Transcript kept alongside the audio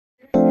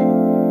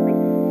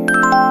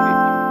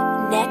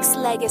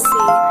Nexxlegacy.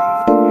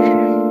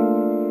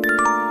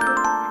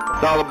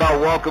 It's all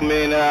about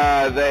welcoming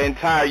the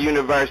entire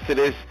universe to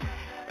this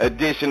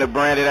edition of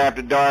Branded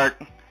After Dark.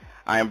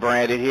 I am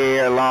Branded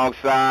here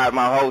alongside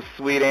my host,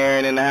 Sweet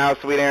Aaron, in the house.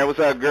 Sweet Aaron, what's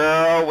up,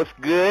 girl? What's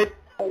good?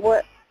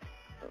 What?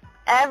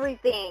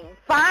 Everything.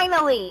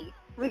 Finally.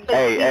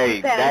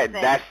 Hey,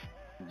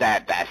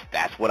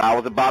 that's what I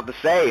was about to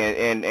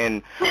say.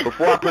 And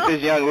before I put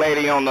this young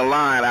lady on the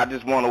line, I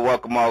just want to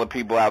welcome all the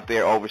people out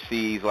there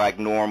overseas like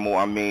normal.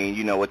 I mean,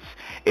 you know,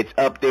 it's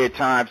up there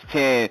times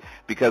 10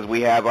 because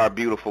we have our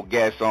beautiful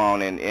guests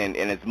on, and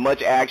as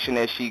much action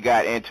as she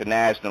got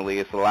internationally,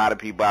 it's a lot of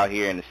people out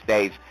here in the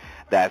States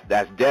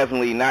that's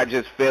definitely not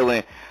just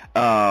feeling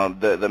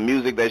the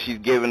music that she's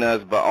given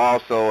us, but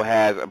also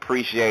has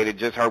appreciated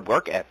just her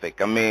work ethic.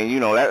 I mean,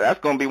 you know, that's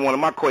going to be one of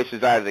my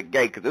questions out of the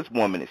gate, because this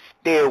woman is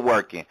still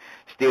working,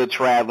 still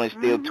traveling,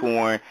 still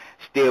touring,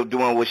 still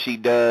doing what she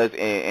does,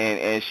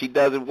 and she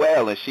does it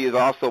well. And she is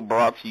also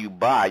brought to you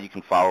by, you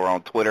can follow her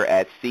on Twitter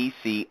at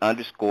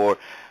CeCe_Peniston.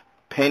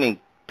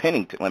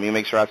 Let me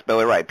make sure I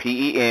spell it right,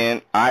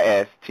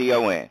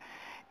 Peniston.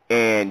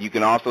 And you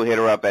can also hit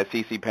her up at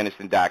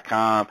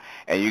CeCePeniston.com,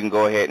 and you can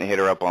go ahead and hit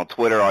her up on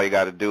Twitter. All you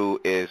got to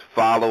do is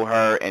follow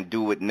her and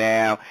do it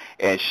now.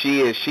 And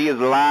she is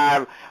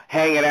live,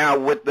 hanging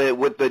out with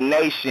the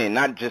nation,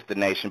 not just the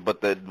nation,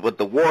 but with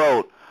the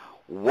world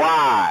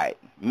wide.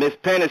 Miss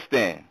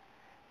Peniston,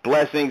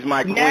 blessings,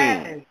 my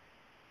queen.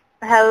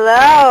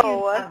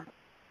 Hello.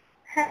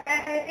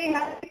 Hey,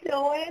 how you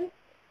doing?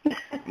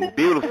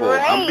 Beautiful.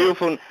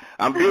 Great.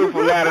 I'm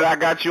beautiful now that I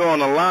got you on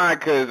the line,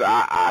 because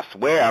I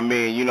swear, I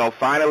mean, you know,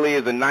 finally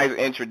is a nice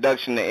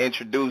introduction to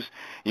introduce,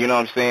 you know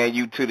what I'm saying,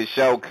 you to the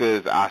show,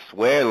 because I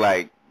swear,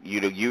 like,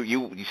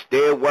 you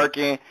still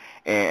working,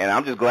 and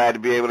I'm just glad to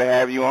be able to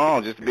have you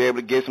on, just to be able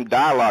to get some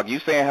dialogue. You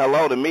saying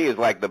hello to me is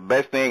like the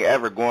best thing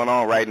ever going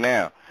on right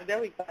now. There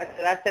we go.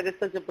 I said it's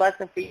such a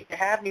blessing for you to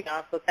have me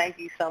on, so thank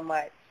you so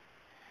much.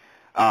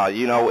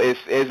 You know,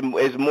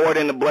 it's more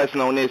than a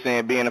blessing on this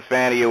end, being a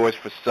fan of yours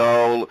for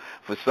so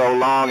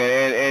long,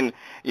 and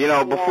you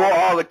know, before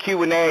all the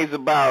Q&As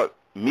about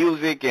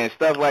music and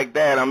stuff like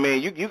that, I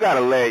mean, you gotta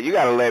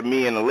let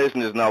me and the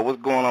listeners know what's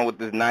going on with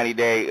this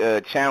 90-day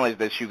challenge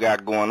that you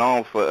got going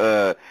on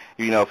for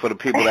you know, for the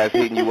people that's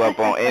hitting you up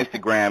on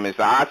Instagram. And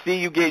so I see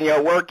you getting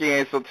your work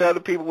in, so tell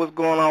the people what's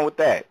going on with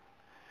that.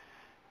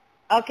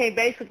 Okay,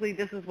 basically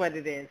this is what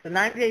it is. The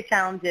 90-day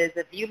challenge is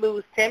if you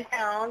lose 10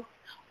 pounds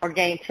or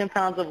gain 10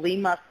 pounds of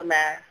lean muscle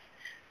mass,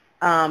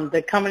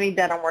 the company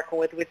that I'm working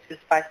with, which is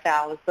by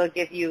Salus, they'll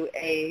give you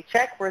a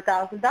check for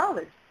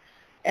 $1,000.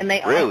 And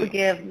they also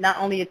give not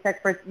only a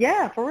check for,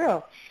 for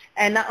real.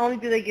 And not only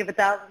do they give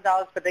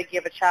 $1,000, but they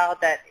give a child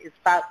that is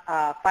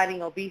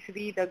fighting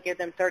obesity, they'll give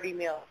them 30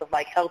 meals of,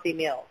 like, healthy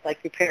meals,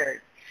 like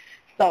prepared.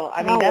 So,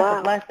 I mean, that's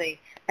a blessing.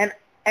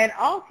 And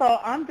also,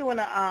 I'm doing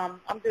a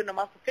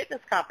muscle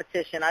fitness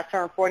competition. I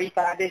turned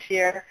 45 this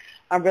year.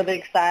 I'm really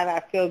excited.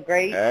 I feel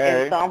great,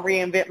 and so I'm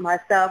reinventing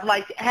myself.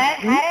 Like,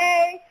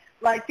 hey,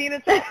 like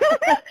Tina,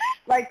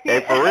 like Tina.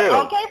 Hey, for real.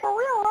 Okay, for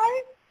real,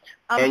 right?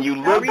 And you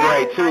look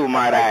great too,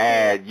 might I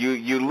add.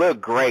 You look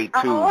great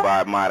too,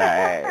 might I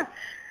add.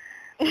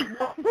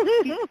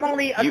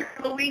 Only a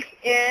couple of weeks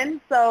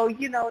in, so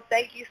you know,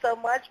 thank you so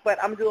much.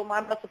 But I'm doing my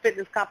muscle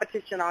fitness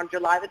competition on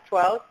July the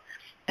 12th.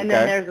 And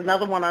then there's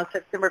another one on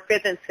September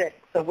 5th and 6th,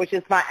 so which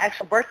is my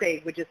actual birthday,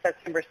 which is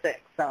September 6th.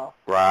 So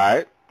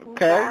right,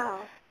 okay. Wow.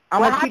 I'm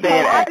well,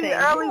 happy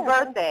early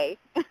birthday.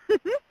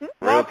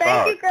 Well,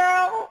 thank you,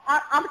 girl.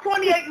 I'm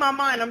 28 in my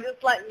mind. I'm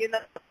just letting you know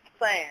what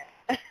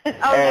I'm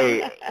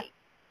saying.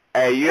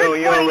 Hey, you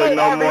don't look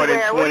no more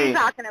than 20. What are you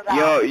talking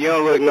about? You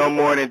don't look no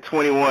more than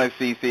 21,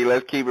 CeCe.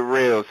 Let's keep it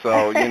real.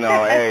 So, you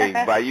know, hey,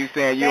 by you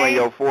saying you in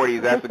your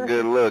 40s, that's a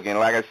good look. And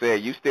like I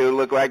said, you still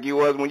look like you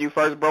was when you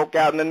first broke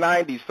out in the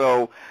 90s.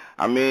 So,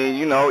 I mean,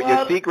 you know,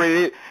 your secret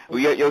is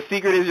your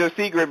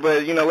secret,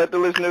 but, you know, let the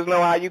listeners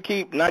know how you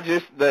keep not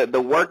just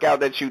the workout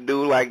that you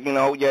do, like, you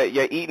know,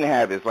 your eating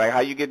habits, like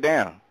how you get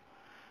down.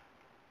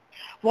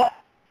 Well,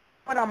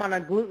 I'm on a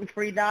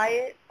gluten-free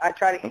diet. I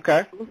try to eat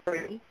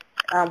gluten-free.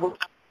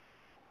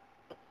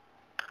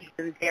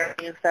 Dairy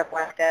and stuff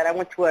like that. I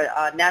went to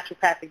a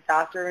naturopathic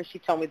doctor, and she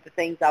told me the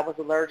things I was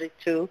allergic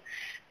to,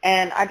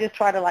 and I just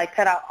try to like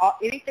cut out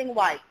anything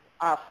like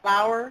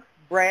flour,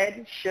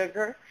 bread,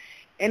 sugar,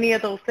 any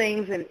of those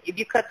things. And if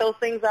you cut those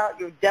things out,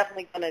 you're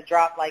definitely going to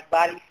drop like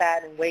body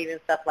fat and weight and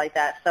stuff like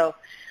that. So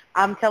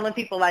I'm telling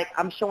people, like,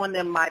 I'm showing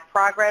them my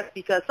progress,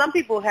 because some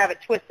people have it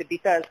twisted,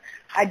 because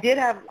I did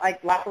have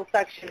like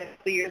liposuction a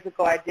few years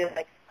ago. I did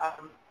like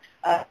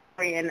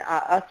in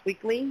Us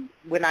Weekly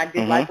when I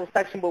did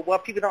liposuction, but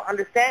what people don't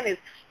understand is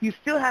you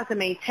still have to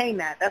maintain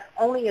that. That's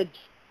only a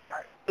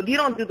start. If you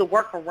don't do the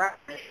work around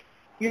it,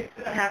 you're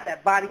still going to have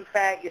that body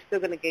fat. You're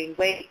still going to gain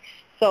weight.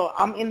 So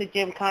I'm in the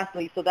gym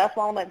constantly. So that's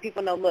why I'm letting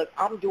people know, look,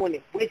 I'm doing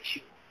it with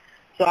you.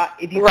 So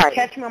if you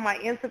catch me on my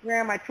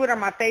Instagram, my Twitter,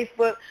 my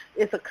Facebook,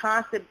 it's a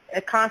constant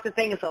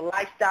thing. It's a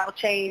lifestyle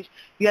change.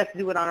 You have to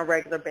do it on a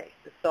regular basis.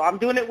 So I'm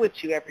doing it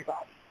with you,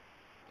 everybody.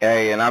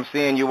 Hey, and I'm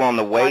seeing you on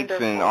the weights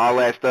and all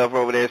that stuff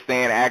over there,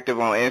 staying active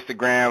on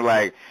Instagram.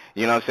 Like,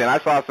 you know what I'm saying? I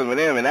saw some of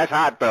them, and that's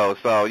hot, though.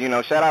 So, you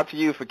know, shout out to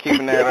you for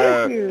keeping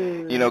that,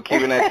 you know,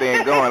 keeping that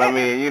thing going. I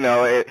mean, you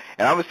know, and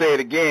I'm going to say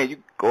it again. You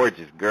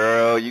gorgeous,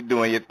 girl. You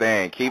doing your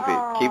thing. Keep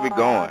it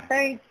going.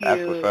 Thank you.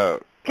 That's what's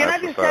up. Can I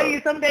just tell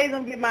you, some days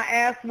I'm getting my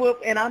ass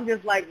whooped, and I'm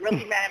just, like,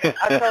 really mad.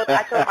 I told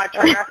my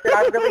trainer, I said,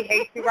 I really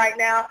hate you right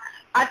now.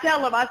 I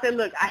tell him, I said,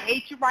 look, I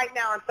hate you right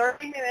now. In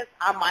 30 minutes,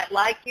 I might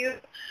like you.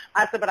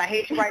 I said, but I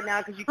hate you right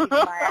now because you kicked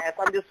my ass.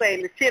 I'm just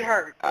saying, the shit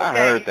hurts. Okay? I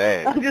heard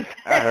that.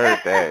 I heard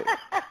that.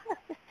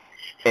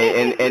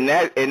 And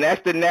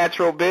that's the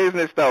natural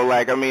business, though.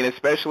 Like, I mean,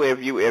 especially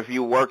if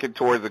you working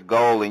towards a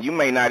goal, and you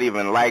may not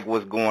even like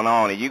what's going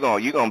on, and you're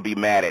gonna be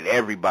mad at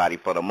everybody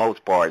for the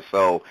most part.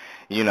 So,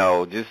 you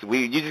know,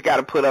 you just got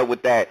to put up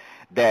with that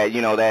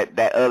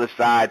other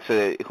side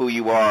to who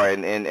you are,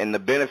 and the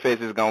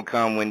benefits is gonna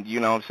come when,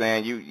 you know what I'm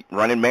saying, you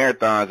running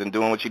marathons and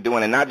doing what you're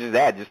doing, and not just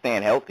that, just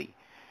staying healthy.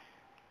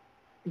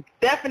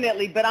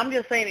 Definitely, but I'm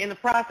just saying, in the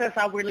process,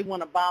 I really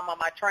want to bomb on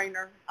my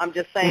trainer. I'm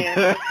just saying.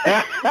 And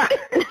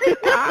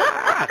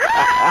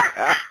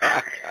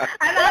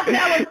I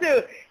tell him,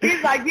 too.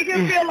 He's like, you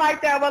can feel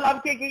like that while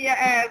I'm kicking your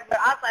ass, but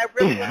I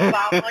really want to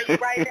bomb on you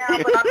right now,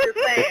 but I'm just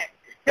saying,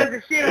 because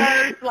the shit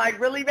hurts, like,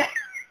 really bad.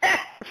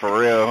 For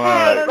real,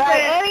 huh?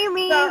 By any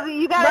means,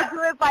 you got to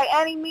do it by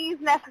any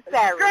means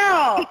necessary.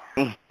 Girl,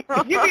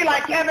 you be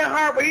like Kevin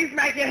Hart where he's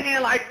making your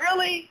hand like,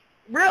 really?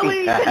 Really?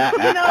 You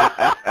know?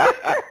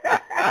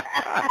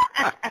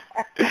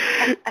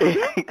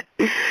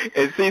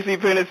 And CeCe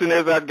Peniston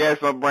is our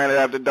guest on Branded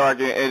After Dark.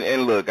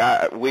 And look,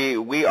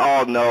 we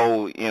all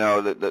know, you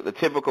know, the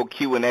typical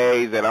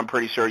Q&As that I'm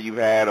pretty sure you've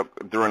had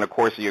during the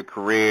course of your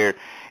career.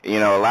 You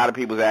know, a lot of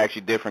people ask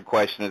you different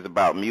questions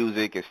about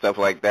music and stuff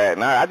like that.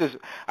 And I just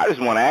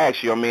want to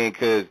ask you, I mean,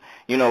 because,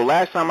 you know,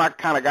 last time I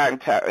kind of got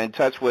in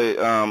touch with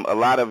a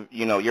lot of,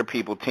 you know, your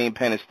people, Team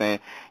Peniston,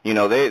 you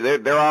know,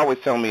 they're always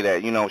telling me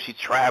that, you know, she's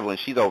traveling,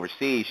 she's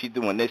overseas, she's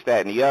doing this,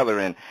 that, and the other.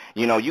 And,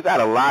 you know, you got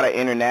a lot of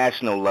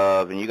international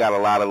love, and you got a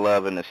lot of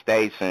love in the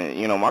States. And,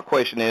 you know, my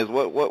question is,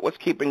 what's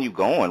keeping you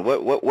going?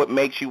 What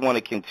makes you want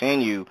to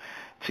continue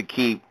to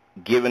keep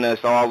giving us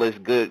all this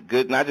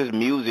good, not just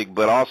music,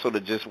 but also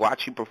to just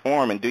watch you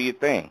perform and do your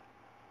thing?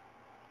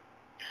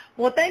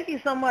 Well, thank you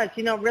so much.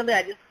 You know, really,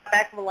 I just got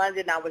back from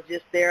London. I was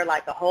just there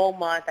like a whole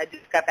month. I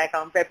just got back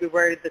on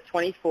February the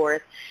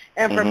 24th.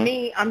 And for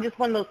me, I'm just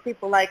one of those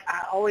people, like,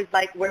 I always,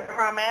 like,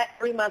 wherever I'm at,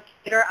 3 months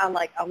later, I'm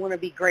like, I want to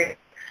be great.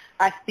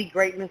 I speak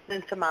greatness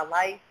into my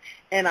life,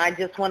 and I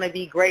just want to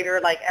be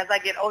greater. Like, as I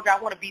get older, I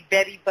want to be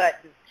Betty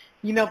Button.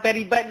 You know,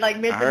 Betty Button, like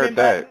Mr.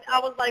 Button. I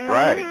was like, right.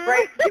 I want to be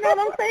great. You know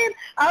what I'm saying?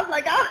 I was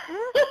like,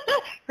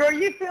 girl,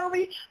 you feel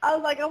me? I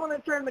was like, I want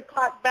to turn the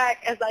clock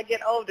back as I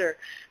get older.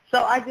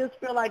 So I just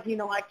feel like, you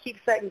know, I keep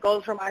setting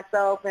goals for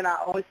myself, and I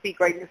always see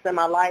greatness in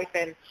my life,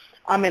 and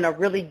I'm in a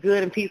really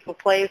good and peaceful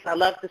place. I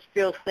love to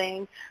still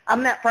sing.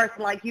 I'm that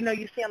person, like, you know,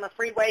 you see on the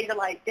freeway, you're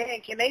like,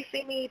 dang, can they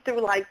see me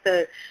through, like,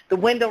 the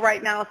window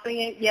right now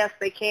singing? Yes,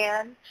 they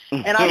can.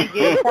 And I be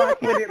getting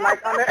crunk with it,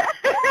 like, on the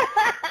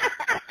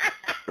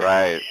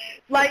right.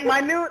 Like my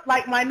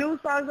new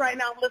songs right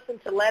now, I'm listening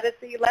to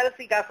Lettucey.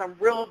 Lettucey got some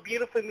real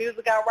beautiful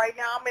music out right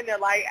now. I'm in there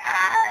like,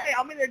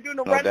 I'm in there doing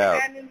the running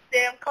man in the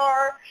damn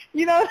car,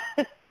 you know.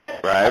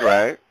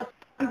 Right.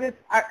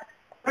 I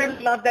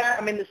really love that.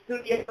 I'm in the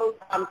studio.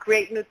 I'm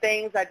creating new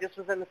things. I just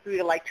was in the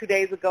studio like 2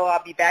 days ago.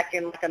 I'll be back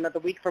in like another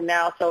week from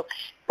now. So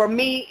for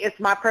me, it's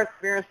my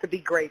perseverance to be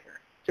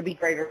greater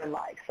in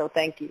life. So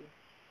thank you.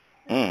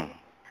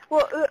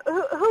 Well,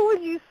 who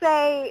would you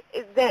say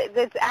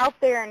that's out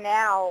there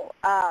now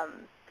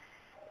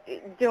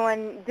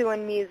doing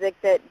music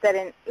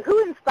who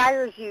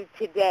inspires you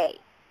today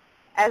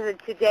as a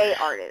today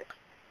artist?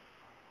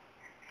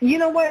 You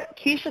know what?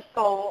 Keisha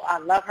Cole, I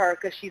love her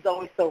because she's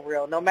always so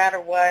real. No matter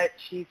what,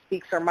 she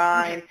speaks her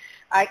mind.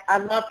 I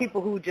love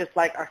people who just,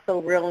 like, are so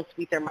real and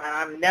speak their mind.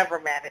 I'm never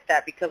mad at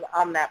that because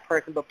I'm that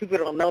person, but people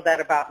don't know that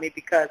about me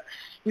because,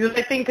 you know,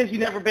 they think because you've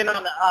never been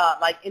on the,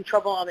 like, in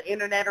trouble on the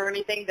internet or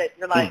anything that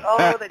you're like, oh,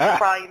 that you're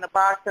probably in the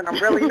box, and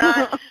I'm really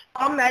not.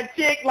 I'm that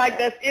chick, like,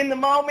 that's in the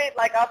moment.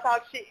 Like, I'll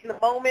talk shit in the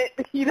moment,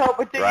 you know,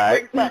 but then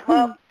you bring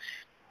something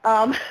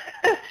up.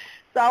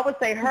 So I would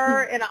say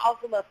her, and I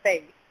also love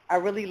Faith. I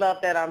really love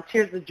that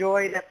Tears of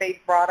Joy that Faith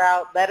brought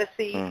out,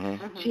 Lettucey.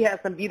 She has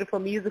some beautiful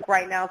music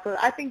right now. So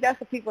I think that's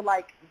the people,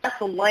 like, that's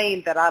the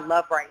lane that I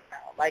love right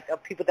now, like,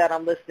 of people that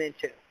I'm listening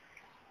to.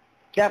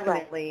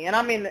 Definitely. Right. And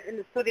I'm in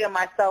the studio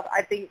myself.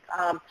 I think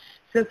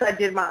since I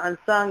did my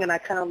Unsung and I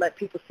kind of let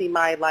people see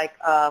my, like,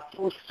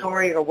 full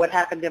story or what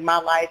happened in my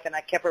life, and I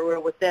kept it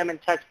real with them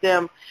and touched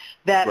them,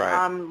 that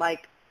I'm,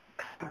 like,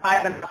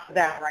 vibing off of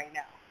that right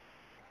now.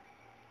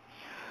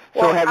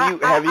 So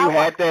have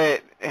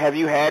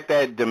you had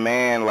that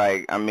demand?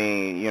 Like, I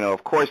mean, you know,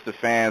 of course the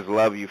fans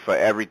love you for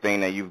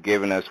everything that you've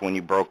given us when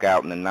you broke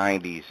out in the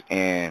 '90s,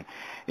 and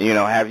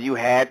Have you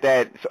had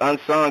that?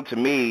 Unsung, to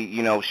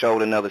me,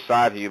 showed another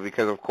side to you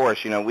because, of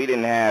course, we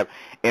didn't have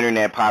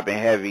internet popping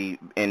heavy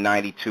in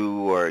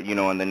 92 or, in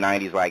the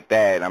 90s like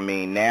that. I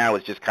mean, now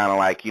it's just kind of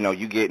like,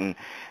 you getting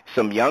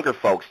some younger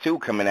folks, too,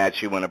 coming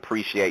at you and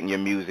appreciating your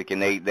music.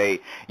 And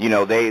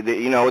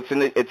it's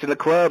in the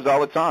clubs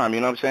all the time. You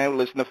know what I'm saying? We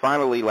listen to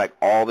Finally like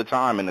all the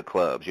time in the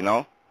clubs,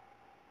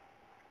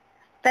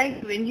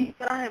 Thank you. And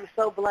I am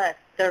so blessed.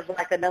 There's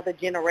like another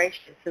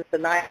generation since the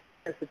 90s.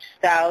 The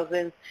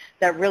 2000s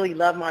that really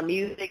love my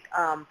music.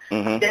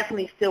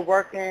 Definitely still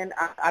working.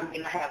 I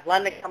have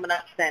London coming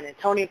up, San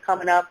Antonio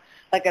coming up.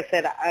 Like I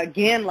said,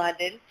 again,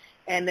 London.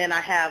 And then I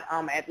have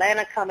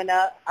Atlanta coming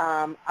up.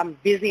 I'm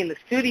busy in the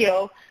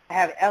studio. I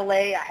have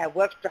L.A. I have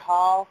Webster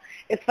Hall.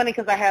 It's funny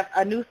because I have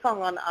a new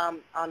song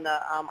on the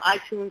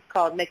iTunes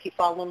called Make You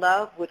Fall in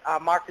Love with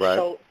Marcus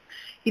Schultz.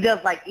 He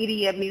does like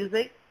EDM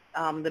music,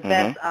 the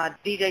best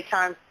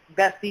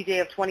best DJ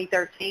of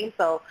 2013,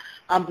 so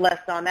I'm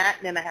blessed on that.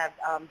 And then I have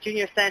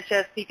Junior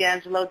Sanchez, Steve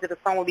Angelo did a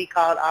song with me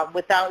called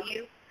Without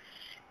You.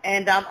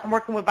 And I'm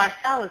working with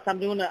Visalis. I'm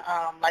doing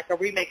a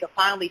remake of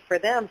Finally for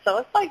them. So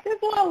it's like there's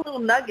a lot of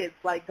little nuggets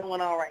like going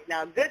on right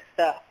now. Good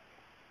stuff.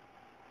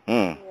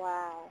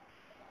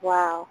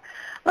 Wow.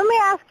 Let me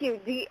ask you,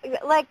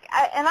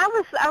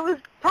 I was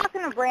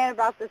talking to Brand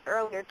about this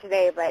earlier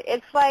today, but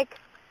it's like,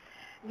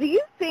 do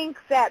you think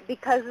that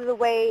because of the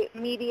way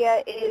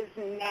media is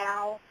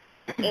now,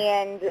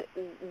 and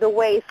the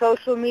way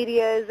social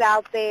media is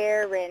out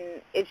there,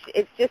 and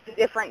it's just a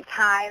different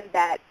time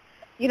that,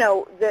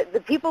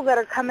 the people that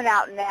are coming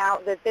out now,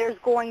 that there's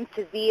going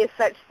to be a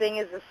such thing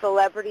as a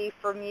celebrity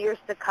for years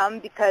to come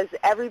because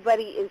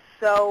everybody is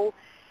so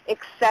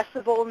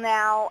accessible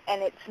now,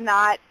 and it's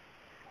not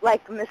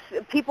like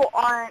people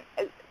aren't,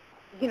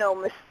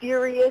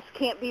 mysterious,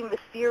 can't be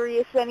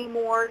mysterious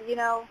anymore,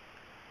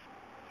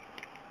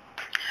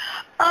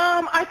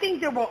 I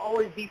think there will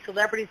always be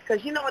celebrities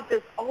because you know what?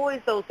 There's always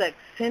those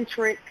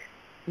eccentric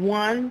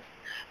ones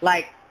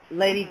like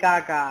Lady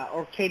Gaga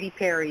or Katy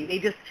Perry. They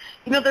just,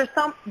 there's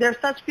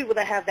such people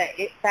that have that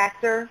it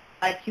factor.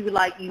 Like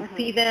you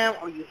see them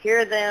or you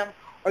hear them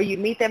or you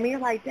meet them and you're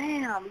like,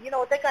 damn,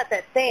 they got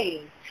that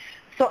thing.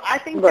 So I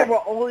think there will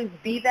always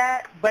be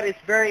that, but it's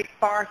very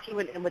far few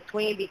and in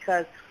between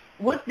because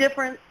what's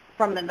different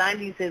from the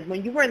 90s is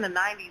when you were in the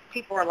 90s,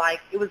 people were like,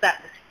 it was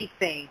that mystique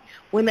thing.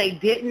 When they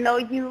didn't know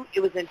you,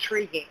 it was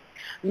intriguing.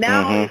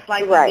 Now it's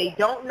like when they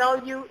don't know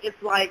you, it's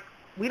like,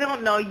 we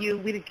don't know you,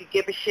 we didn't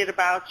give a shit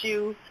about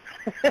you.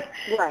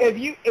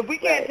 If we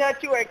can't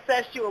touch you or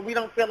access you or we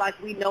don't feel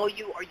like we know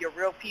you or you're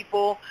real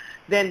people,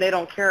 then they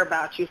don't care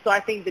about you. So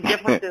I think the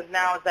difference is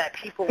now is that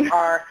people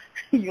are,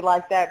 you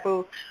like that,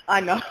 boo?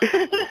 I know.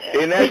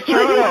 And that's true,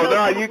 though.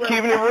 No, you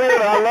keeping it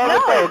real. I love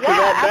it, though, because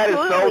that is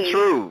so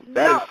true.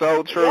 That is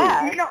so true.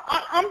 Yeah.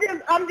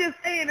 I'm just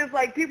saying, it's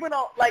like people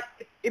don't, like,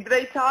 if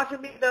they talk to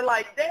me, they're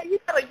like, damn, you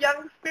got a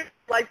young spirit.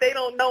 Like, they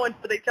don't know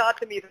until they talk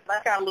to me.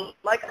 Like, I look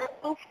like a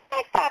little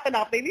flag popping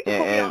off. They need to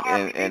put me on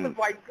RP. This is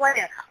white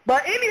playing.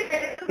 But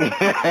anyway.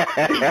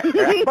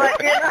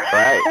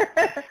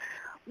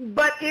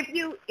 But if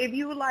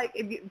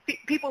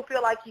people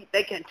feel like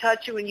they can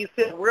touch you and you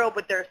feel real,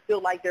 but there's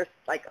still like they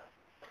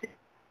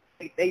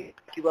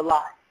you a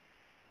lot.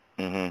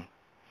 No,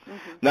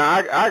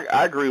 I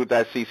agree with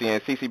that, CeCe,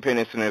 and CeCe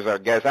Peniston is our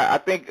guest. I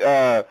think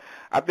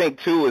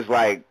too is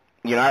like,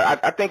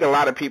 I think a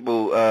lot of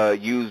people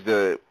use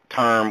the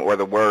term or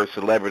the word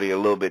celebrity a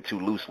little bit too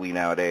loosely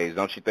nowadays,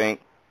 don't you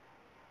think?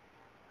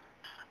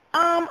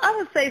 I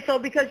would say so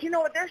because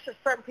there's just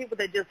certain people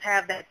that just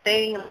have that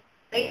thing.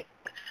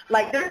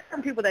 Like there's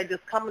some people that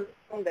just come in the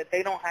room that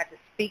they don't have to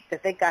speak,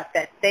 that they got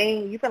that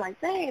thing. You feel like,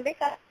 dang, they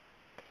got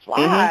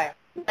fly.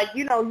 Like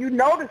you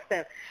notice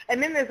them.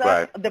 And then there's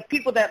the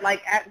people that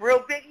like act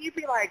real big. You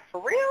be like,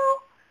 for real?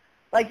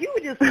 Like you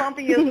were just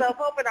pumping yourself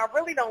up, and I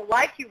really don't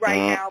like you right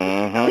now.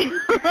 But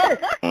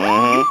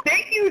you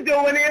think you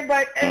doing it,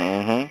 but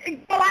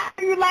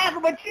you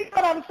laughing. But you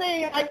know what I'm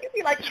saying? Like you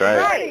be like,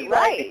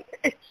 right.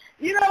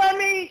 You know what I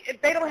mean?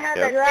 If they don't have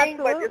that thing,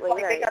 but it's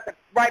like they got the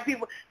right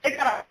people. They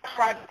got to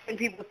try to think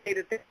people say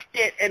that this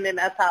shit, and then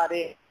that's how it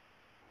is.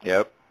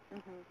 Yep.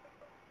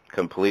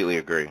 Completely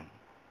agree.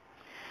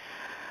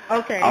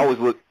 Okay. I always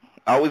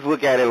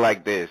look at it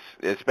like this,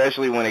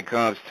 especially when it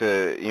comes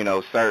to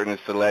certain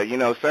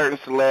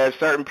celebs,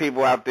 certain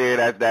people out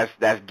there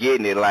that's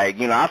getting it. Like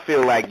I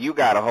feel like you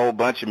got a whole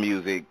bunch of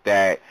music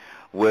that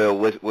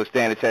will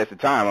stand the test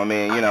of time. I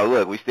mean,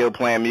 look, we still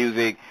playing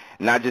music,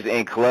 not just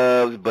in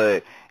clubs,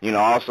 but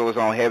also it's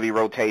on heavy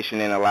rotation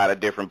in a lot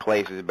of different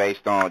places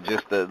based on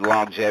just the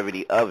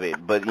longevity of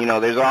it. But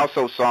there's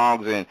also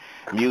songs and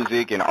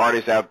music and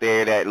artists out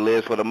there that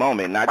lives for the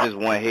moment, not just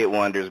one hit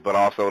wonders, but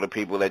also the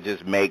people that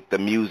just make the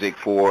music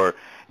for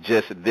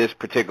just this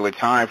particular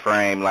time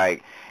frame.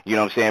 Like, you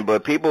know what I'm saying?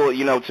 But people,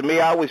 to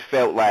me, I always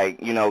felt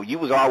like, you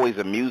was always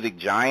a music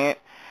giant.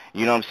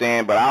 You know what I'm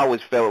saying? But I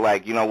always felt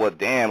like,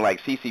 damn, like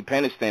CeCe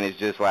Peniston is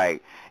just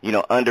like,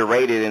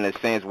 underrated in a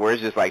sense where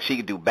it's just like she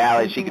could do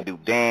ballads, she could do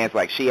dance,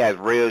 like she has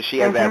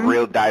that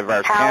real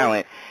diverse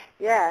talent.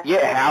 Yeah.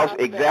 Yeah, house,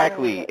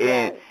 exactly.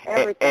 And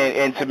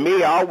to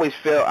me, I always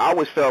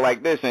felt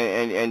like this,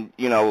 and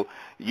you know,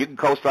 you can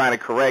co-sign it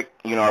correct,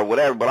 you know, or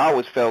whatever, but I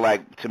always felt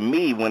like, to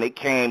me, when it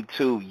came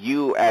to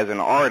you as an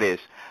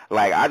artist,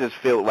 like, I just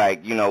felt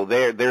like, you know,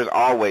 there's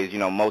always, you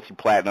know,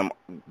 multi-platinum,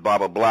 blah,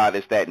 blah, blah,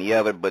 this, that, and the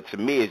other, but to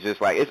me, it's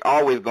just like, it's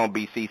always going to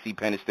be CeCe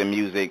Peniston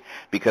music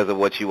because of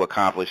what you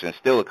accomplished and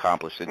still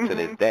accomplishing to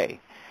this day.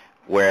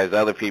 Whereas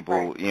other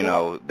people, you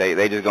know,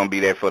 they just going to be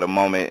there for the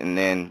moment, and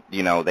then,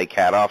 you know, they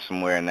cat off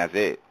somewhere, and that's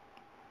it.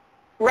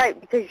 Right,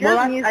 because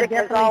your music I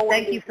definitely has always...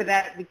 thank you for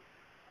that.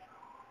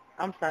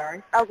 I'm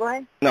sorry. Oh, go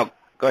ahead. No,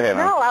 go ahead.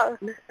 No,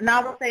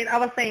 I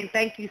was saying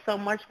thank you so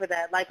much for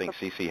that. Like, I think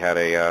CeCe had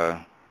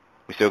a,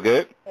 we still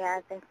good? Yeah,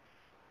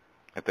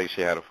 I think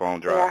she had a phone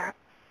drop.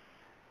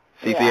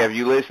 Yeah. CeCe, if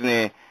you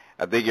listening,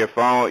 I think your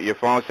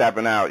phone's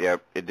tapping out.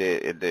 Yep, it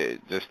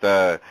did. Just,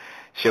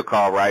 she'll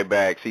call right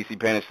back. CeCe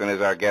Peniston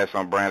is our guest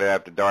on Branded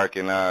After Dark,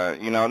 and,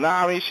 you know,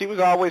 I mean, she was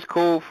always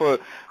cool for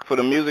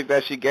the music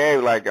that she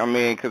gave. Like, I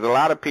mean, because a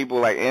lot of people,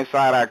 like,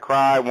 Inside I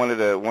Cry, one of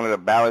the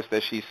ballads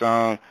that she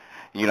sung,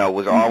 you know,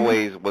 was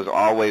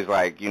always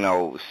like, you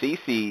know,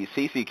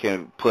 CeCe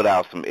can put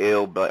out some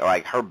ill, but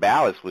like her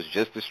ballads was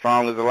just as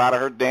strong as a lot of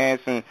her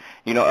dance and,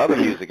 you know, other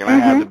music. And I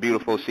have the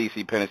beautiful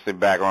CeCe Peniston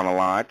back on the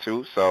line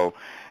too. So,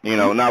 you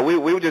know, now we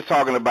were just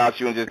talking about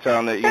you and just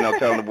telling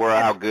the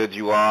world how good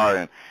you are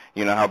and,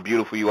 you know, how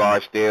beautiful you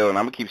are still. And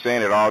I'm gonna keep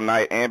saying it all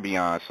night and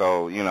beyond.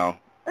 So, you know.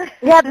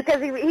 Yeah,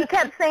 because he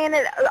kept saying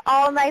it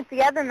all night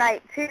the other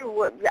night,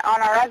 too,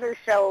 on our other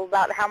show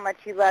about how much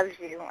he loves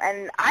you.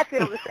 And I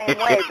feel the same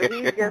way, but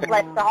he just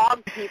likes to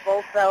hog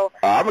people, so,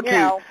 I'm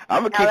gonna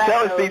keep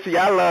telling CeCe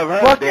I love her,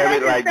 well,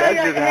 damn it. Like, that's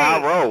just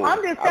how I roll. I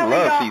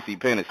love CeCe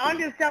Peniston. I'm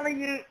just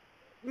telling you,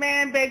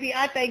 man, baby,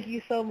 I thank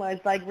you so much.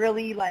 Like,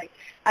 really, like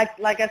I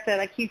said,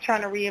 I keep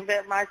trying to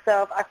reinvent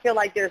myself. I feel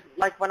like there's,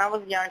 like, when I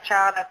was a young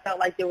child, I felt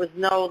like there was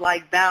no,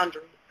 like,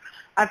 boundaries.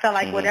 I felt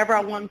like whatever I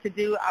wanted to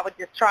do, I would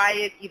just try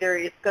it. Either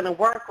it's going to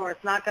work or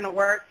it's not going to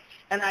work.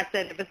 And I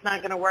said, if it's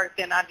not going to work,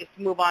 then I just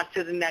move on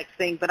to the next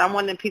thing. But I'm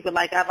one of them people,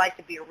 like, I like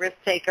to be a risk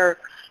taker.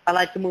 I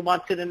like to move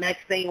on to the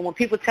next thing. And when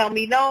people tell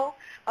me no,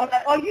 I'm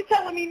like, oh, you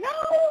telling me no?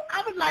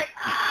 I was like,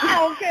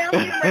 oh, okay, I'm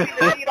getting ready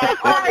to be like,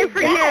 sorry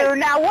for you.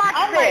 Now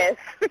watch this.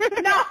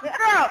 Like, no,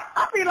 girl,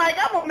 I'll be like,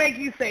 I'm going to make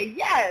you say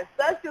yes.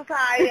 That's just how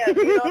I am.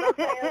 You know what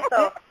I'm saying?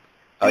 So,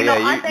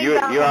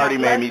 you already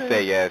made me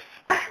say yes.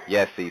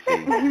 Yes,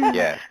 CeCe.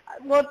 Yes.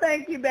 Well,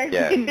 thank you, baby.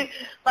 Yes.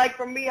 Like,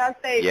 for me, I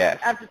say, yes.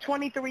 After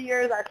 23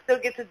 years, I still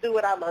get to do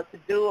what I love to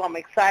do. I'm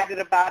excited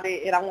about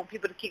it, and I want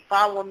people to keep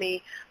following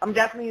me. I'm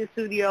definitely in the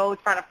studio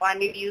trying to find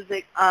new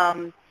music.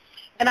 And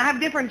I have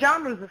different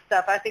genres of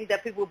stuff. I think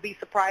that people will be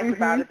surprised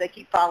about if they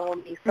keep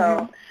following me.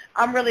 So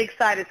I'm really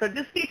excited. So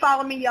just keep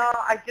following me, y'all.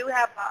 I do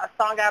have a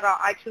song out on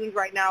iTunes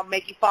right now,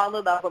 Make You Fall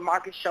in Love with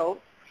Marcus Schultz.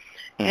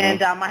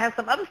 And I have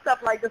some other stuff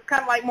like this,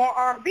 kind of like more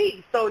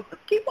R&B. So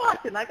just keep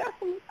watching. I got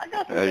some.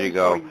 There you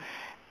go.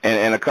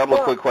 And a couple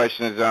of quick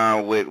questions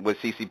with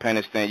CeCe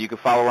Peniston. You can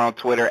follow her on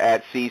Twitter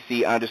at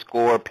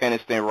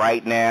CeCe_Peniston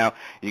right now.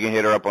 You can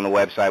hit her up on the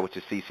website, which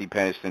is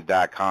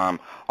CeCePeniston.com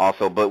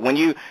also. But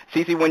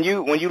CeCe, when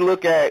you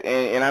look at,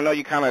 and I know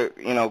you kind of,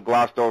 you know,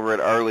 glossed over it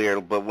earlier,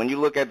 but when you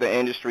look at the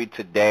industry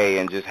today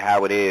and just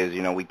how it is,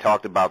 you know, we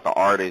talked about the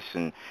artists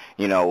and,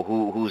 you know,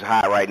 who's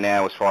hot right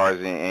now as far as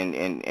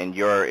in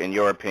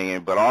your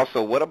opinion, but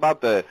also what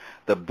about the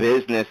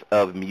business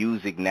of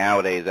music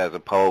nowadays as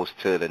opposed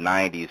to the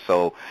 90s?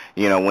 So,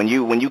 you know, when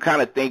you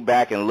kind of think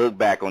back and look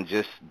back on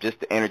just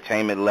the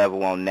entertainment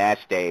level on that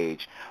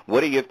stage,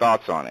 what are your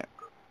thoughts on it?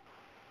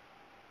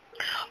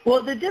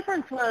 Well, the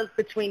difference was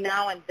between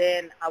now and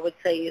then, I would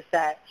say, is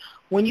that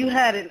when you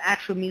had an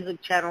actual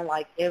music channel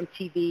like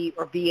MTV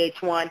or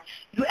VH1,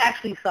 you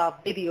actually saw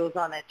videos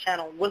on that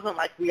channel. It wasn't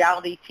like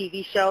reality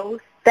TV shows.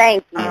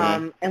 Thank you.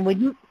 And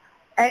when you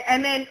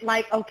and then,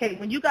 like, okay,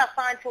 when you got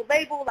signed to a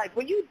label, like,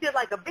 when you did,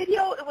 like, a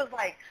video, it was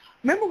like,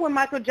 remember when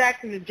Michael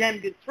Jackson and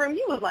Jen did Swim?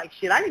 He was like,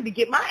 shit, I need to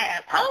get my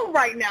ass home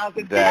right now.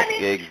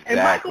 Exactly. And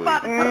Michael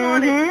about to come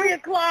on at 3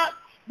 o'clock.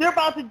 They're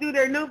about to do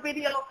their new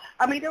video.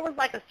 I mean, there was,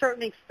 like, a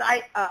certain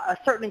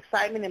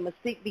excitement and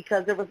mystique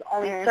because there was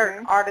only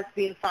certain artists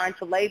being signed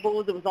to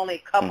labels. There was only a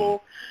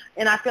couple.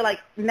 And I feel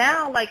like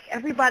now, like,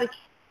 everybody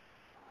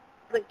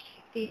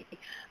keeps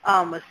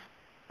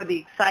the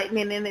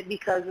excitement in it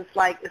because it's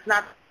like, it's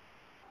not,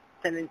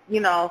 and, you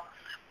know,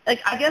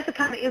 like, I guess it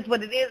kind of is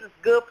what it is. It's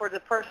good for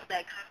the person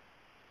that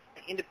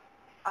in the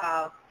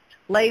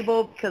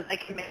label because they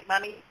can make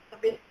money.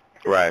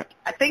 Right.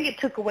 I think it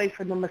took away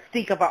from the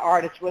mystique of an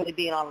artist really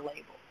being on a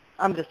label.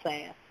 I'm just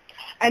saying.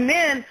 And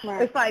then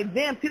it's like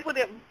then people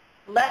that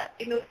let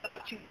you know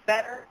about you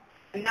better,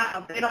 and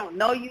now they don't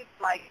know you.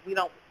 Like we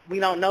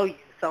don't know you.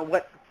 So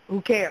what?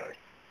 Who cares?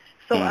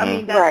 So I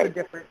mean that's the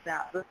difference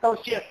now. The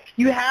social,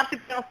 you have to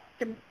be on.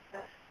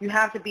 You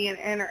have to be an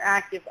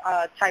interactive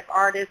type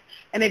artist,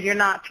 and if you're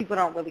not, people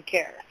don't really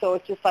care. So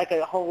it's just like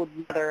a whole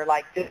other,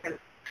 like,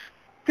 different.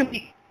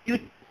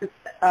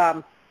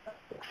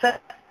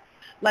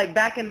 Like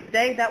back in the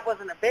day, that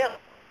wasn't available.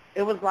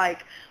 It was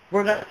like,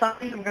 we're going to sign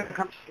you, we're going to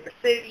come to your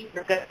city,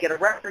 you're going to get a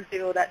record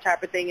deal, that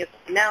type of thing. It's,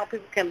 now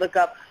people can look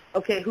up,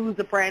 okay, who's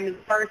the brand new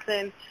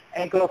person,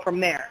 and go from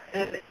there.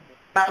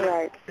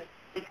 Right.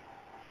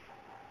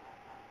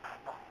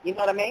 You know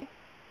what I mean?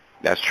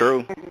 That's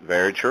true.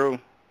 Very true.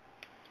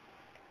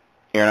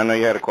 Aaron, I know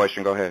you had a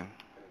question. Go ahead.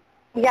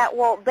 Yeah,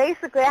 well,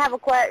 basically, I have a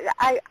question.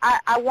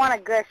 I want to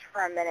gush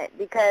for a minute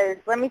because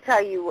let me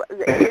tell you,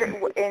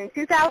 in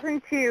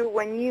 2002,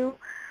 when you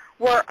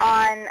were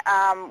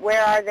on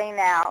Where Are They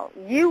Now,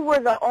 you were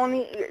the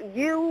only,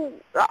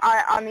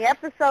 on the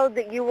episode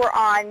that you were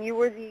on, you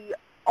were the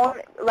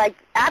only, like,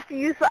 after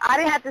you saw, I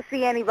didn't have to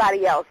see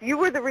anybody else. You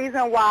were the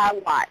reason why I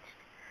watched,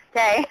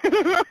 okay?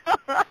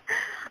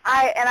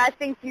 I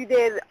think you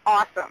did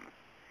awesome.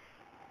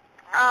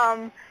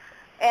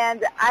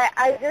 And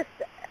I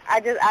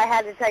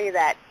had to tell you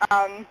that.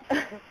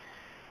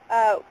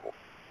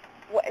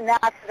 Now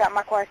I forgot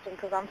my question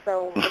because I'm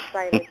so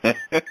excited.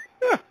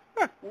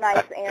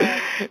 Nice,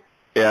 Aaron.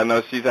 Yeah, I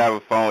know she's having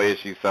phone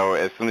issues, so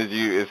as soon as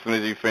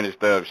you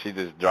finished up, she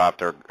just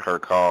dropped her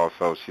call,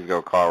 so she's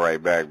gonna call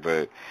right back.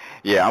 But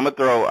yeah, I'm gonna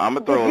throw a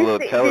little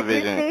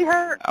television. Did you see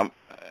her?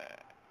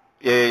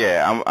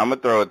 Yeah. I'm gonna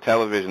throw a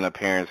television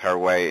appearance her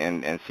way,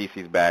 and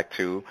CeCe's back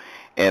too,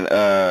 and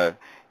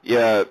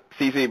yeah,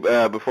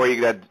 CeCe, before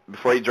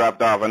you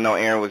dropped off, I know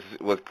Aaron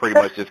was pretty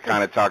much just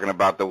kind of talking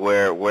about the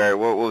what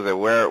was it?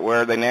 Where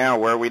are they now?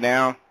 Where are we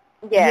now?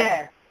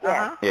 Yeah.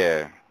 Uh-huh.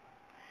 Yeah.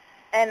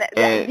 And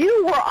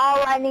you were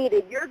all I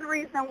needed. You're the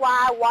reason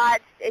why I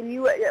watched, and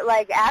you,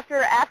 like,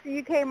 after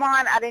you came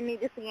on, I didn't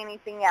need to see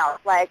anything else.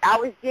 Like, I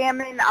was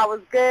jamming, I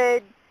was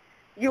good.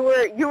 You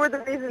were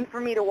the reason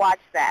for me to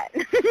watch that.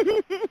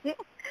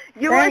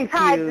 You were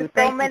tied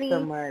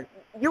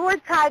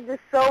to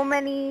so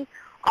many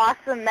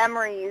awesome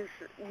memories,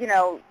 you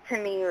know, to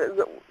me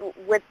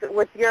with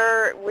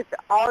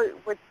all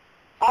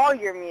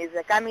your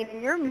music. I mean,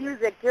 in your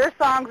music, your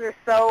songs are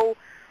so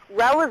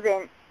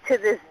relevant to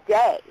this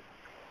day.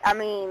 I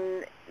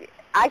mean,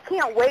 I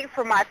can't wait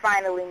for my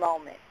finally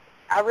moment.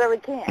 I really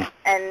can't.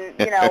 And,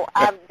 you know,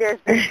 there's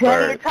been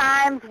plenty of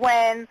times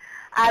when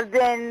I've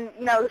been,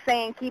 you know,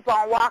 saying keep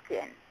on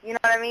walking. You know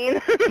what I mean?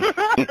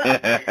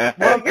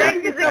 Well,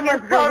 thank you so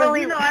much, girl.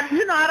 You know,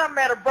 I done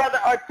met a brother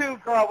or two,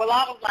 girl. Well,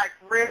 I was like,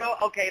 real?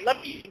 Okay,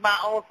 let me use my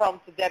own song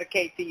to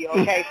dedicate to you,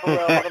 okay, for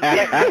real. So,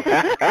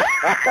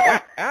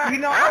 you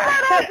know,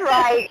 that's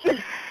right.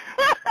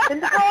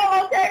 And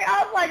okay,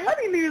 I was like, let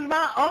me use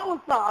my own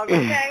song,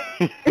 okay?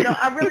 You know,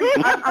 I'm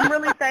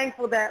really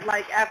thankful that,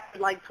 like, after,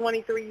 like,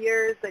 23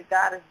 years, that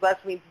God has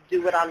blessed me to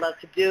do what I love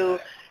to do.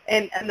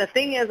 And the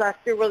thing is, I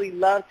still really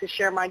love to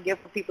share my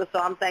gift with people, so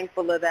I'm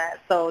thankful of that.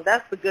 So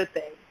that's the good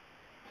thing.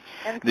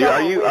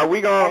 Are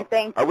we gonna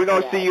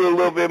see you a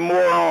little bit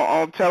more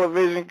on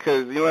television?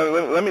 Because, you know,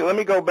 let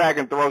me go back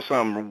and throw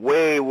something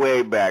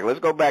way back. Let's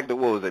go back to,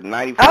 what was it,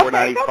 94,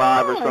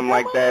 95 or something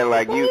like that.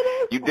 Like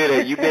you did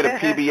a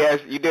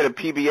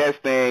PBS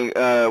thing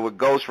with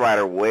Ghost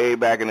Rider way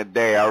back in the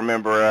day. I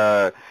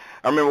remember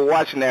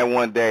watching that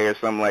one day or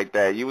something like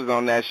that. You was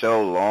on that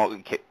show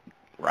long,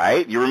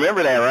 right? You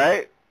remember that,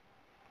 right?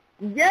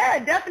 Yeah,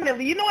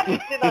 definitely. You know what,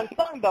 I did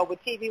unsung though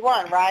with TV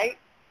One, right?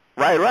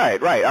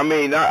 Right. I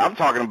mean, I'm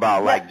talking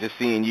about like just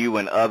seeing you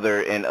in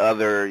other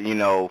you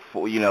know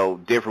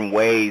different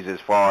ways, as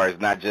far as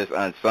not just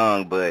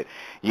unsung, but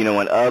you know,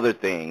 in other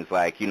things,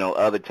 like, you know,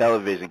 other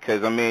television.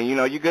 Because I mean, you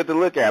know, you're good to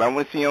look at. I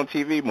want to see you on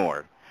TV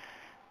more.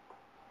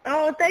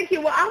 Oh, thank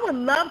you. Well, I would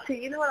love to.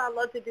 You know what, I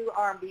love to do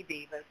R&B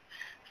divas.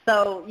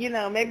 So, you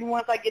know, maybe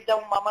once I get done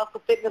with my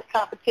muscle fitness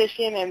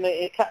competition and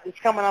it's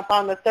coming up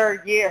on the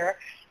 3rd year,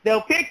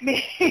 they'll pick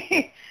me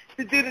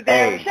to do the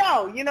damn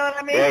show. You know what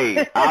I mean?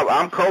 Hey,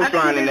 I'm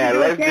co-signing that.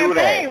 Let's do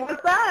that.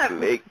 What's up?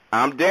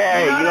 I'm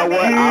dead. You know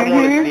what? I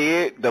want to see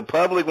it. The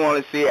public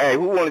want to see it. Hey,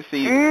 who want to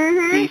see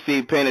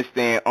CeCe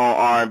Peniston on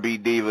R&B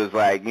Divas?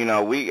 Like, you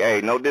know,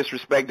 no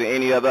disrespect to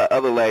any other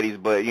ladies,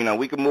 but, you know,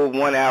 we can move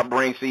one out,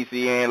 bring CeCe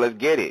in. Let's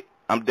get it.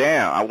 I'm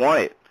down. I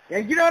want it. Yeah,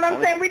 you know what I'm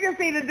saying? We just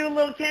need to do a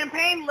little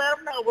campaign, let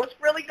them know what's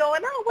really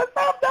going on. What's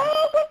up, dog?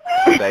 What's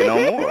up?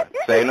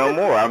 Say no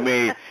more. I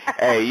mean,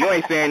 hey, you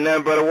ain't saying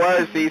nothing but a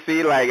word,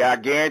 CeCe. Like, I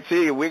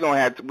guarantee you, we're gonna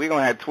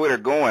have Twitter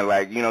going.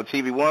 Like, you know,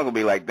 TV One gonna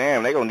be like,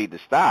 damn, they gonna need to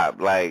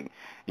stop. Like,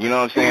 you know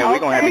what I'm saying? We're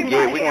gonna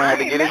have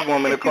to get this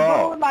woman a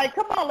call. Like,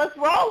 come on, let's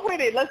roll with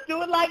it. Let's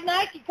do it like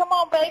Nike. Come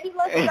on, baby,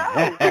 let's go.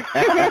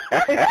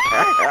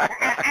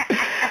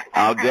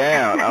 I'm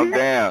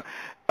down.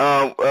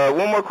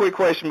 One more quick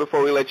question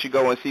before we let you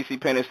go. And CeCe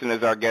Peniston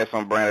is our guest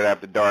on Branded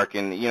After Dark.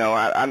 And, you know,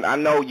 I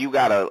know you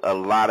got a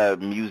lot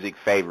of music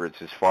favorites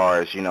as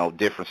far as, you know,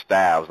 different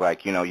styles.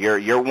 Like, you know,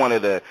 you're one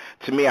of the,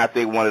 to me, I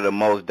think one of the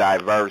most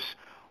diverse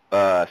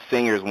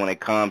singers when it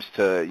comes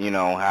to, you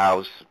know,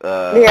 house,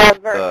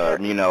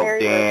 you know,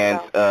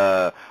 dance,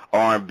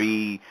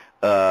 R&B,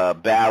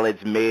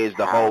 ballads, mids,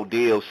 the whole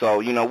deal. So,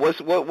 you know, what's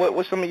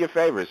some of your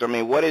favorites? I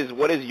mean, what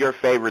is your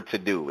favorite to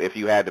do if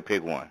you had to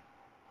pick one?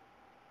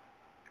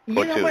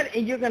 You know what?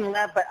 And you're going to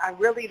laugh, but I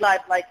really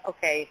like,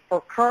 okay,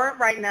 for current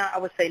right now, I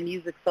would say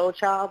Music Soul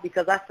Child,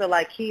 because I feel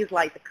like he's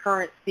like the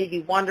current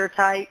Stevie Wonder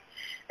type.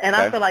 And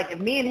I feel like if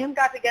me and him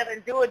got together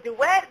and do a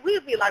duet,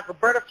 we'd be like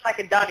Roberta Flack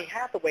and Donny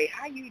Hathaway.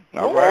 How you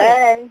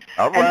doing?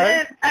 All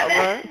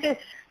right.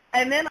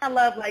 And then I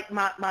love, like,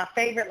 my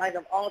favorite, like,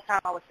 of all time,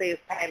 I would say is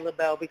Patti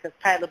LaBelle, because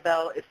Patti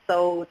LaBelle is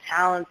so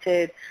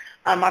talented.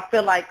 I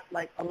feel like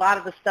a lot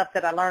of the stuff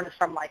that I learned is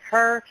from, like,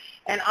 her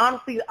and,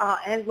 honestly,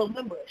 Angela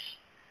Wimbush.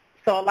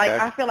 So, like,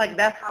 I feel like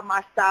that's how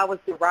my style was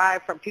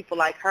derived, from people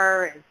like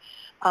her.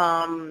 And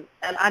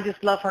I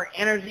just love her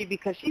energy,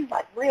 because she's,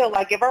 like, real.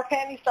 Like, if her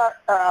pantyhose start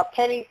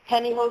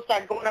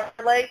going up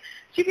her leg,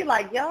 she'd be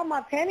like, yo,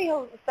 my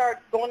pantyhose start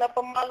going up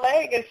on my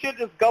leg, and she'll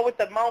just go with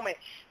the moment.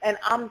 And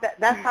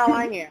that's how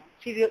I am.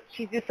 She's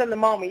just in the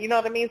moment. You know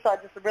what I mean? So I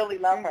just really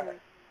love her.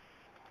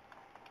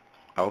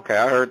 Okay,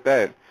 I heard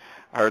that.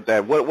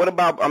 What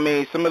about, I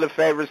mean, some of the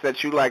favorites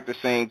that you like to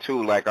sing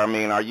too? Like, I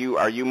mean, are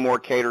you more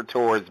catered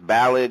towards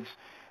ballads,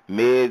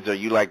 mids, or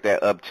you like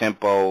that up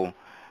tempo?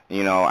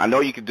 You know, I know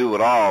you could do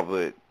it all,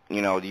 but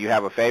you know, do you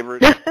have a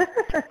favorite?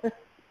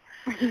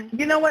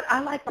 You know what? I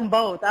like them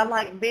both. I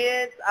like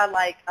mids. I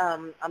like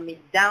down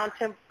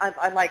tempo.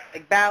 I like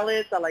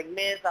ballads. I like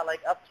mids. I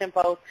like up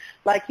tempo.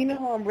 Like, you know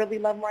who I'm really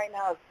loving right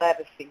now is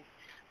Lettucey.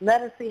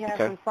 Lettucey has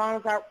some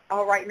songs out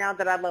right now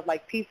that I love,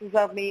 like Pieces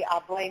of Me,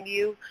 I Blame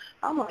You.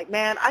 I'm like,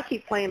 man, I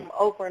keep playing them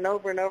over and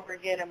over and over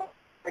again, and I'm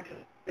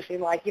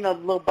like, you know, the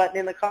little button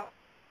in the car.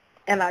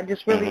 And I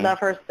just really love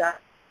her stuff.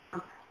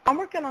 I'm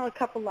working on a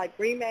couple, like,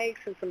 remakes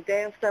and some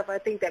dance stuff. I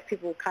think that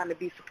people will kind of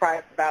be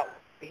surprised about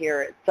to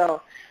hear it.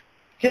 So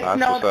just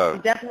know that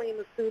I'm definitely in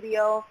the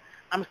studio.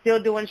 I'm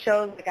still doing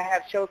shows. Like, I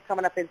have shows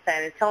coming up in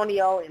San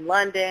Antonio, in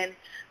London,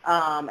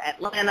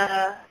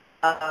 Atlanta.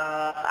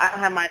 I don't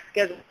have my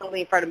schedule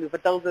totally in front of me,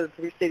 but those are the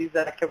 3 cities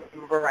that I can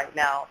remember right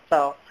now.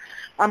 So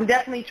I'm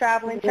definitely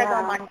traveling. Check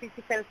out my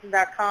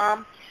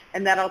CeCePeniston.com,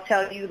 and that'll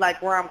tell you,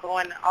 like, where I'm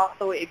going.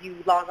 Also, if you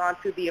log on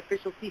to the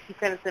official CeCe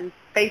Peniston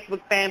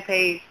Facebook fan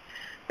page,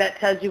 that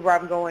tells you where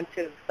I'm going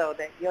to, so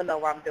that you'll know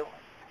where I'm doing.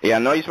 Yeah, I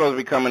know you're supposed to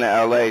be coming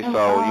to LA,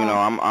 so you know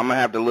I'm gonna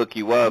have to look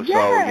you up. Yes.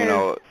 So you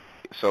know,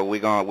 so we're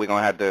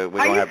gonna have to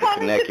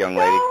connect, young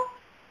lady.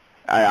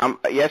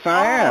 Yes,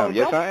 I am.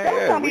 Yes, I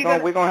am.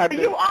 We're gonna have to.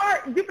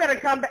 You better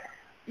come back,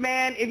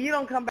 man. If you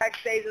don't come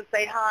backstage and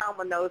say hi, I'm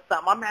gonna know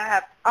something. I'm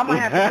gonna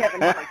have to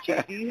Kevin Hart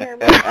you. Do you hear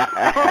me?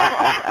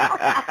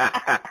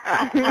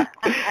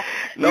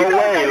 No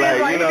way,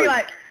 like, you know.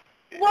 Like,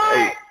 what?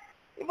 Hey,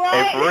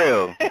 hey, for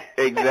real,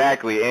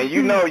 exactly. And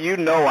you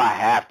know, I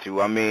have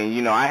to. I mean,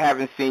 you know, I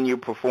haven't seen you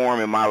perform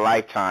in my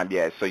lifetime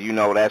yet, so you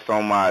know that's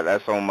on my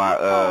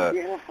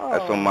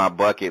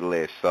bucket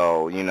list.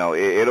 So you know,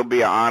 it'll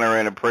be an honor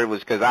and a privilege,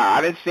 because I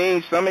didn't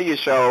see some of your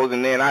shows,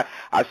 and then I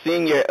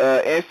seen your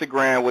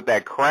Instagram with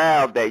that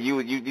crowd that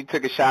you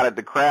took a shot at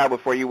the crowd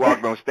before you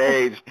walked on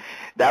stage.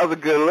 That was a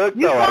good look,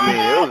 though. I mean,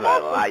 it was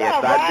like,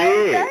 yes, I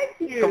did.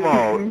 Thank you.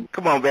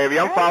 Come on, baby.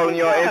 I'm following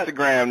you on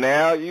Instagram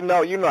now. You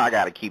know, I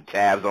gotta keep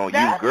tabs on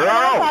you, girl. What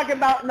I'm talking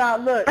about now.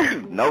 Look,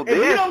 know if this.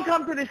 you don't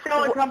come to the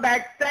show and come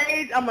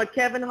backstage, I'm a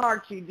Kevin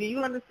Hart you. Do you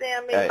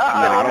understand me?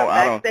 I don't.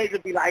 Backstage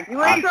would be like,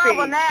 you ain't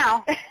trouble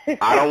now.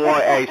 I don't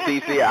want, hey,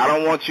 CeCe, I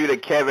don't want you to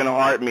Kevin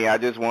Hart me. I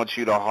just want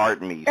you to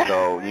heart me.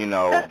 So you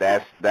know,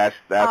 that's what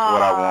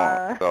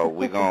I want. So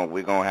we're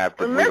gonna have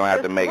to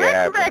make it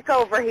happen. Rick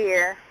over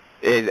here.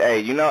 Hey,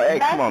 you know, hey,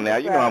 come on now.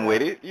 You know I'm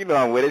with it.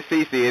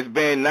 CeCe, it's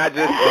been not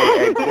just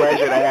a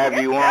pleasure to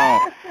have you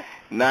on.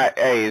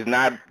 It's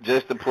not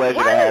just a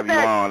pleasure to have you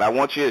on. I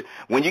want you,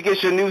 when you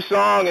get your new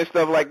song and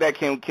stuff like that,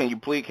 can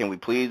we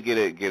please get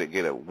a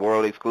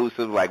world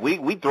exclusive? Like, we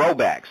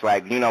throwbacks.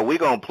 Like, you know, we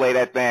gonna play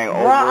that thing over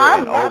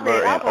and over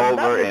and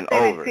over and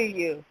over. To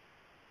you.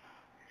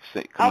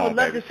 I would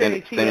love to send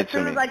it to you. As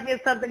soon as I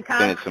get something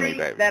concrete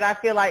that I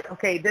feel like,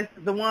 okay, this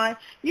is the one.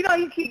 You know,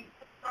 you keep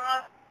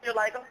on, you're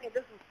like, okay,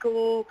 this is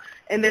cool,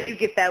 and then you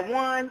get that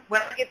one.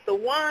 When I get the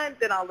one,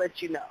 then I'll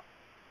let you know.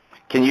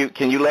 Can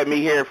you let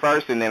me hear it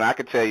first, and then I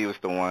could tell you it's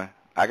the one?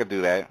 I could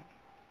do that.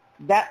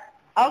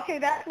 Okay,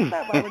 that's what's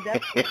up. I would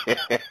definitely.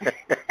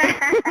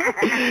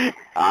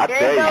 I'll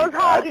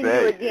tell you.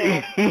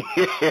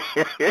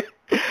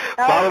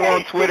 Follow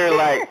on Twitter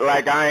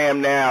like I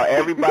am now.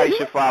 Everybody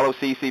should follow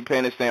CeCe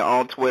Peniston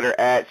on Twitter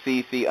at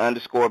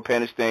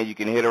CeCe_Peniston. You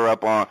can hit her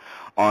up on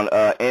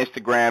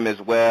Instagram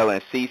as well,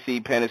 and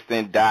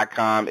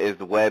CeCePeniston.com is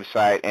the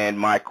website. And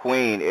my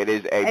queen, it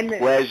is a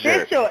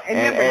pleasure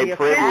and a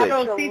privilege.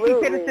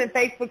 CeCe Peniston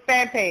Facebook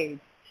fan page.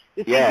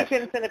 The CeCe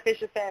Peniston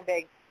official fan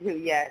page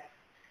too.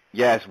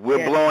 Yes,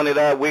 we're blowing it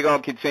up. We're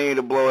going to continue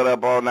to blow it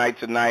up all night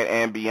tonight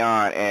and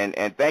beyond.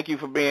 And thank you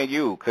for being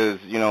you, because,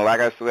 you know, like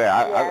I said,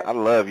 I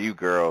love you,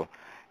 girl.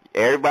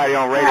 Everybody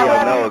on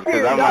radio knows,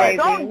 because I'm like,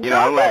 you know,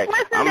 I'm like,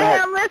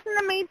 listen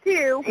to me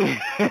too.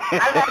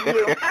 I love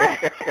you.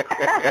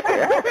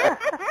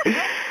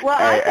 Well,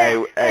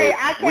 I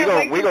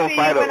can't wait to see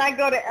you when I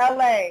go to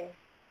LA.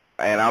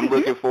 And I'm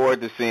looking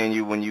forward to seeing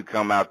you when you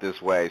come out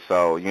this way.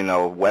 So, you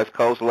know, West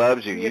Coast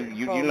loves you.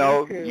 You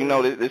know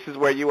this is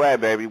where you at,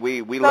 baby. We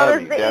So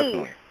love you, does the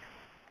definitely. East.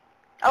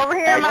 Over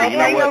here in Actually,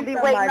 Miami, we'll be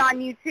waiting on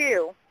you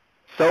too.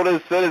 So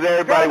does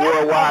everybody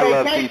worldwide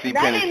love CeCe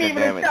That ain't Peniston, even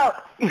damn a it. show.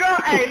 Girl,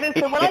 hey,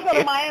 listen, when I go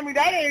to Miami,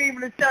 that ain't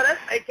even a show. That's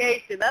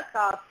vacation. That's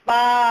called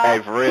spa. Hey,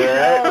 for real,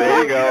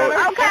 there you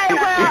go. Okay,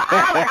 well,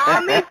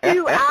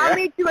 I'll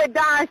meet you at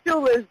Don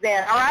Shula's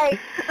then, all right?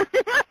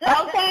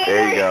 Okay.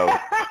 There you go.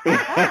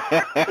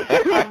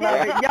 I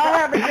love it. Y'all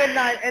have a good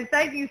night, and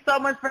thank you so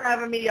much for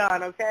having me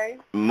on, okay?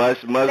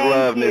 Much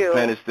love, Miss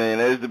Peniston.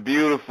 There's the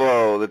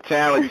beautiful, the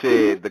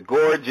talented, the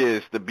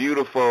gorgeous, the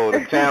beautiful,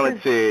 the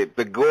talented,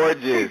 the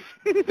gorgeous.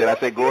 Did I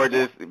say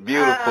gorgeous?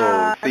 Beautiful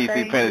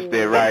CeCe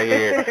Peniston right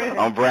here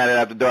on Brandon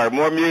After Dark.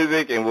 More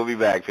music, and we'll be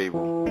back,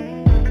 people.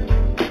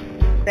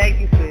 Thank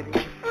you,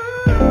 sweetie.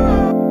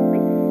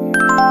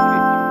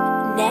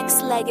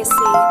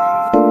 Nexxlegacy.